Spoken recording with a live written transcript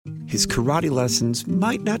his karate lessons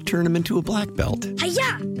might not turn him into a black belt.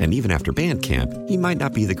 Hi-ya! And even after band camp, he might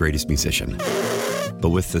not be the greatest musician.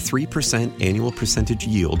 But with the 3% annual percentage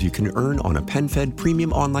yield you can earn on a PenFed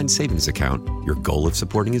premium online savings account, your goal of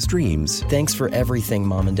supporting his dreams... Thanks for everything,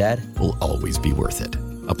 Mom and Dad. ...will always be worth it.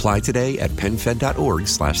 Apply today at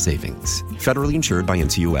PenFed.org/savings. Federally insured by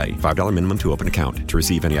NCUA. $5 minimum to open account. To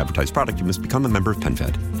receive any advertised product, you must become a member of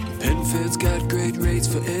PenFed. PenFed's got great rates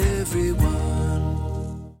for everyone.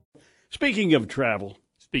 Speaking of travel,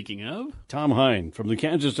 Tom Hine from the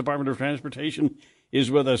Kansas Department of Transportation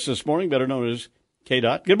is with us this morning, better known as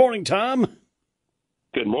KDOT. Good morning, Tom.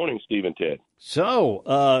 Good morning, Steve and Ted.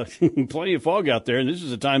 So, plenty of fog out there, and this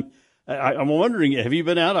is a time... I'm wondering, have you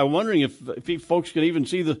been out? I'm wondering if folks can even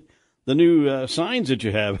see the new signs that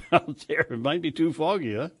you have out there. It might be too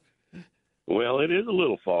foggy, huh? Well, it is a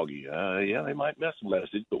little foggy. Yeah, they might miss a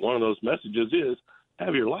message, but one of those messages is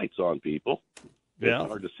have your lights on, people. Yeah. It's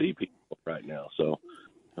hard to see people right now, so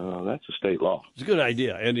that's a state law. It's a good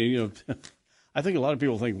idea. And, I think a lot of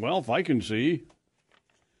people think, well, if I can see,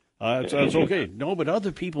 that's okay. No, but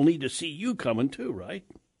other people need to see you coming too, right?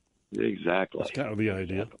 Exactly. That's kind of the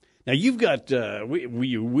idea. Now, you've got,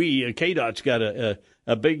 KDOT's got a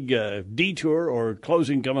big detour or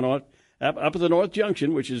closing coming on up at the North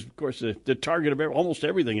Junction, which is, of course, the target of almost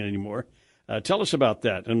everything anymore. Tell us about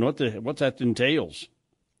that and what that entails.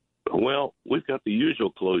 Well, we've got the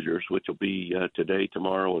usual closures, which will be today,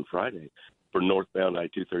 tomorrow, and Friday for northbound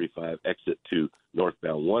I-235 exit to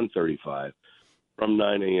northbound 135 from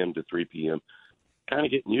 9 a.m. to 3 p.m. Kind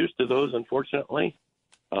of getting used to those, unfortunately.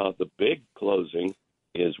 The big closing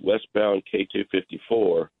is westbound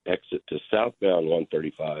K254 exit to southbound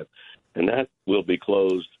 135, and that will be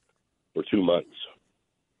closed for 2 months.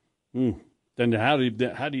 Then how do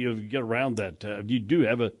you get around that?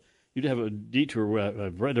 You'd have a detour.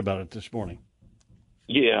 I've read about it this morning.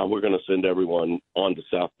 Yeah, we're going to send everyone on to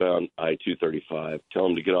southbound I-235, tell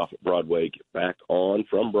them to get off at Broadway, get back on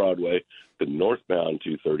from Broadway to northbound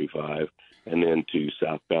 235, and then to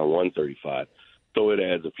southbound 135. So it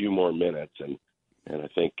adds a few more minutes, and I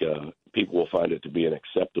think people will find it to be an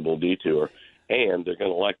acceptable detour, and they're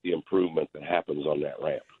going to like the improvement that happens on that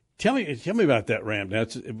ramp. Tell me about that ramp. Now,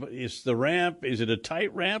 is the ramp, is it a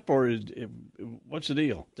tight ramp, or what's the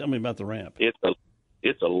deal? Tell me about the ramp.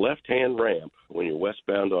 It's a left-hand ramp when you're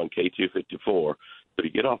westbound on K254. So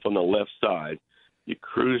you get off on the left side, you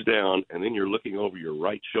cruise down, and then you're looking over your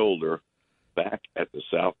right shoulder back at the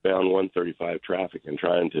southbound 135 traffic and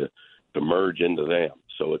trying to merge into them.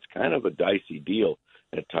 So it's kind of a dicey deal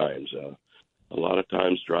at times. A lot of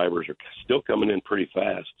times drivers are still coming in pretty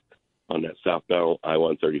fast on that southbound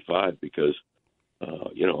I-135 because,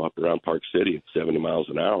 up around Park City it's 70 miles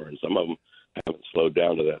an hour, and some of them haven't slowed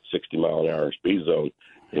down to that 60-mile-an-hour speed zone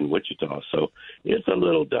in Wichita. So it's a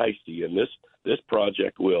little dicey, and this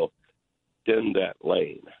project will thin that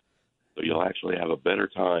lane. So you'll actually have a better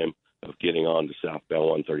time of getting on to southbound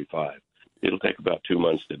 135. It'll take about 2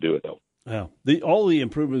 months to do it, though. Wow. All the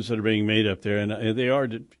improvements that are being made up there, and they are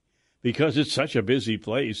because it's such a busy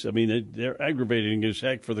place. I mean, they're aggravating as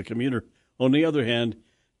heck for the commuter. On the other hand,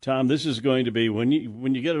 Tom, this is going to be, when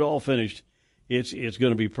you get it all finished, it's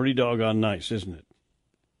going to be pretty doggone nice, isn't it?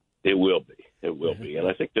 It will be. It will be. And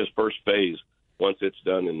I think this first phase, once it's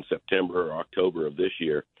done in September or October of this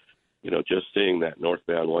year, just seeing that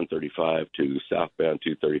northbound 135 to southbound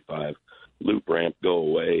 235 loop ramp go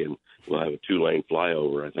away, and we'll have a 2-lane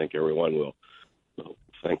flyover. I think everyone will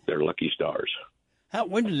thank their lucky stars.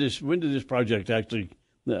 When did this project actually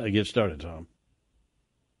get started, Tom?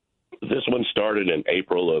 This one started in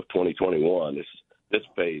April of 2021. This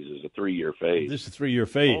phase is a 3-year phase. This is a 3-year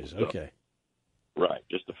phase. Also, okay. Right,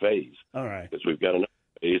 just a phase. All right. Because we've got another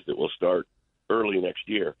phase that will start early next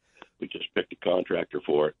year. We just picked a contractor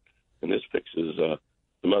for it, and this fixes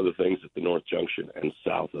some other things at the North Junction and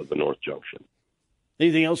south of the North Junction.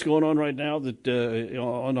 Anything else going on right now that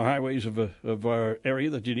on the highways of our area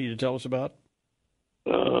that you need to tell us about?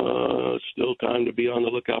 Still time to be on the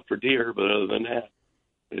lookout for deer, but other than that,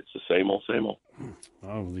 it's the same old, same old.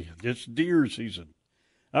 Oh, it's deer season.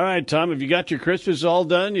 All right, Tom, have you got your Christmas all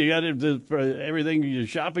done? You got everything, your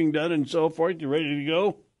shopping done and so forth? You ready to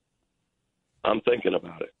go? I'm thinking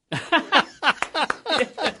about it.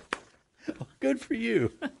 Good for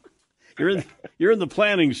you. You're in the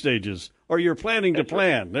planning stages, or you're planning to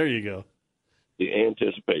plan. There you go. The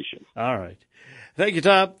anticipation. All right. Thank you,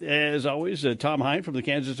 Tom. As always, Tom Hine from the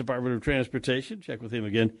Kansas Department of Transportation. Check with him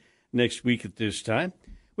again next week at this time.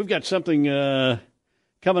 We've got something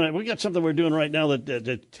coming up. We've got something we're doing right now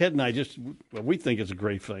that Ted and I we think is a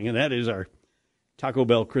great thing, and that is our Taco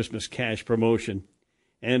Bell Christmas Cash promotion.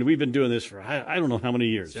 And we've been doing this for, I don't know how many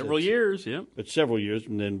years. Several years, yeah. But several years,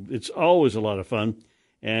 and then it's always a lot of fun.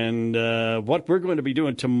 And what we're going to be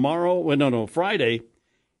doing tomorrow, Friday,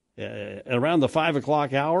 around the 5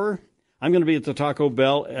 o'clock hour, I'm going to be at the Taco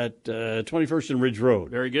Bell at 21st and Ridge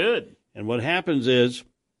Road. Very good. And what happens is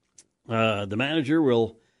the manager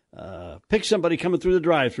will pick somebody coming through the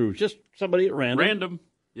drive-thru, just somebody at random. Random,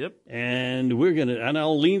 yep. And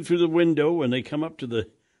I'll lean through the window when they come up to the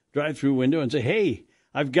drive-thru window and say, "Hey,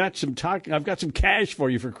 I've got some cash for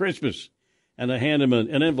you for Christmas." And I hand him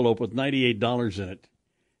an envelope with $98 in it.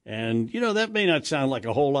 And, that may not sound like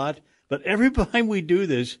a whole lot, but every time we do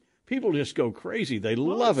this, people just go crazy. They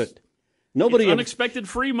love it. It's unexpected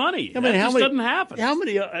free money. That just doesn't happen. How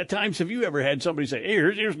many times have you ever had somebody say, "Hey,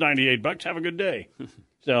 here's $98. Have a good day"?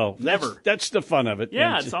 So never. That's the fun of it.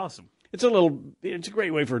 Yeah, it's awesome. It's a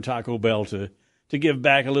great way for Taco Bell to give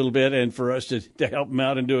back a little bit and for us to help them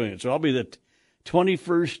out in doing it. So I'll be the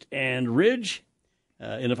 21st and Ridge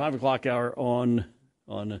in the 5 o'clock hour on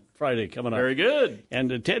Friday coming up. Very good.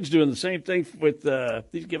 And Ted's doing the same thing with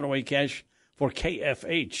he's giving away cash for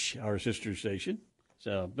KFH, our sister station.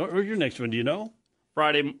 So where's your next one? Do you know?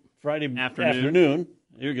 Friday afternoon.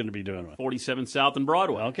 You're going to be doing one. 47 South and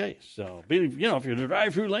Broadway. Okay. So, if you're in the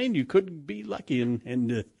drive-through lane, you could be lucky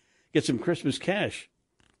and get some Christmas cash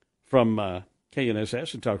from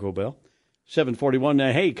KNSS and Taco Bell. 741.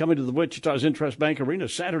 Now, hey, coming to the Wichita's Intrust Bank Arena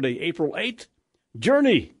Saturday, April 8th,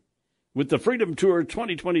 Journey with the Freedom Tour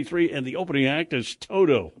 2023, and the opening act is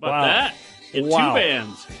Toto. How about that? And wow.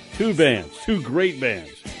 Two bands. Two great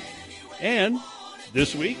bands. And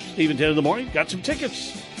this week, Steve and Ted in the Morning got some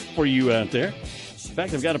tickets for you out there. In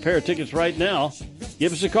fact, I've got a pair of tickets right now.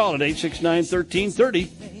 Give us a call at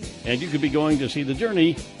 869-1330, and you could be going to see the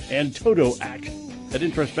Journey and Toto act at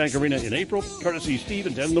Intrust Bank Arena in April, courtesy Steve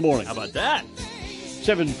and Ted in the Morning. How about that?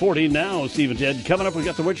 7:40 now, Steve and Ted. Coming up, we've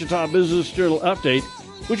got the Wichita Business Journal update.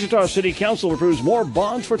 Wichita City Council approves more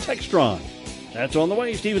bonds for Textron. That's on the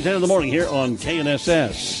way. Steve and Ted in the Morning here on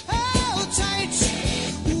KNSS. Hold tight.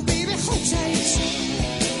 Ooh, baby, hold tight.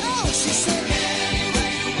 Oh, she said, any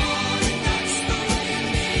way you want it, that's the way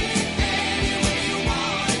it is. Any way you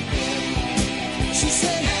want it. She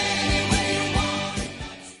said, any way you want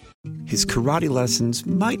it. His karate lessons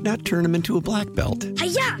might not turn him into a black belt.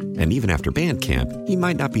 Hi-ya! And even after band camp, he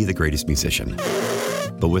might not be the greatest musician.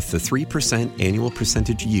 But with the 3% annual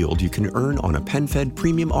percentage yield you can earn on a PenFed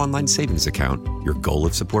premium online savings account, your goal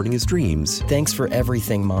of supporting his dreams Thanks for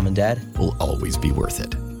everything, Mom and Dad. will always be worth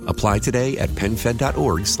it. Apply today at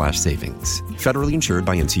PenFed.org/savings. Federally insured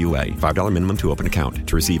by NCUA. $5 minimum to open account.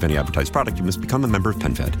 To receive any advertised product, you must become a member of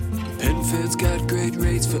PenFed. PenFed's got great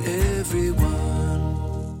rates for everyone.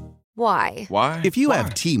 Why? Why? If you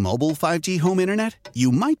have T-Mobile 5G home internet,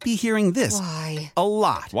 you might be hearing this Why? a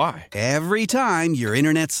lot. Why? Every time your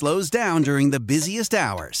internet slows down during the busiest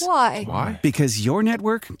hours. Why? Why? Because your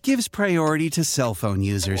network gives priority to cell phone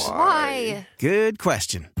users. Why? Good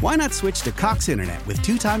question. Why not switch to Cox Internet with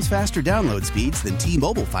 2 times faster download speeds than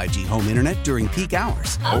T-Mobile 5G home internet during peak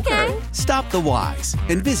hours? Okay. Stop the whys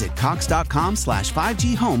and visit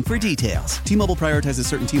cox.com/5G home for details. T-Mobile prioritizes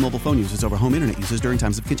certain T-Mobile phone users over home internet users during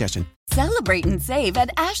times of congestion. Celebrate and save at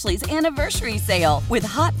Ashley's Anniversary Sale. With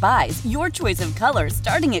Hot Buys, your choice of colors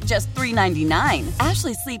starting at just $3.99.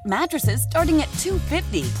 Ashley Sleep mattresses starting at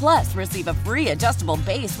 $2.50. Plus, receive a free adjustable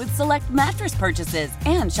base with select mattress purchases.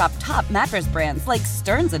 And shop top mattress brands like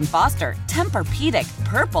Stearns & Foster, Tempur-Pedic,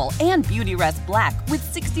 Purple, and Beautyrest Black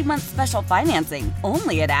with 60-month special financing.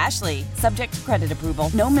 Only at Ashley. Subject to credit approval.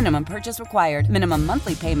 No minimum purchase required. Minimum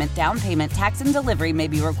monthly payment, down payment, tax, and delivery may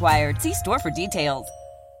be required. See store for details.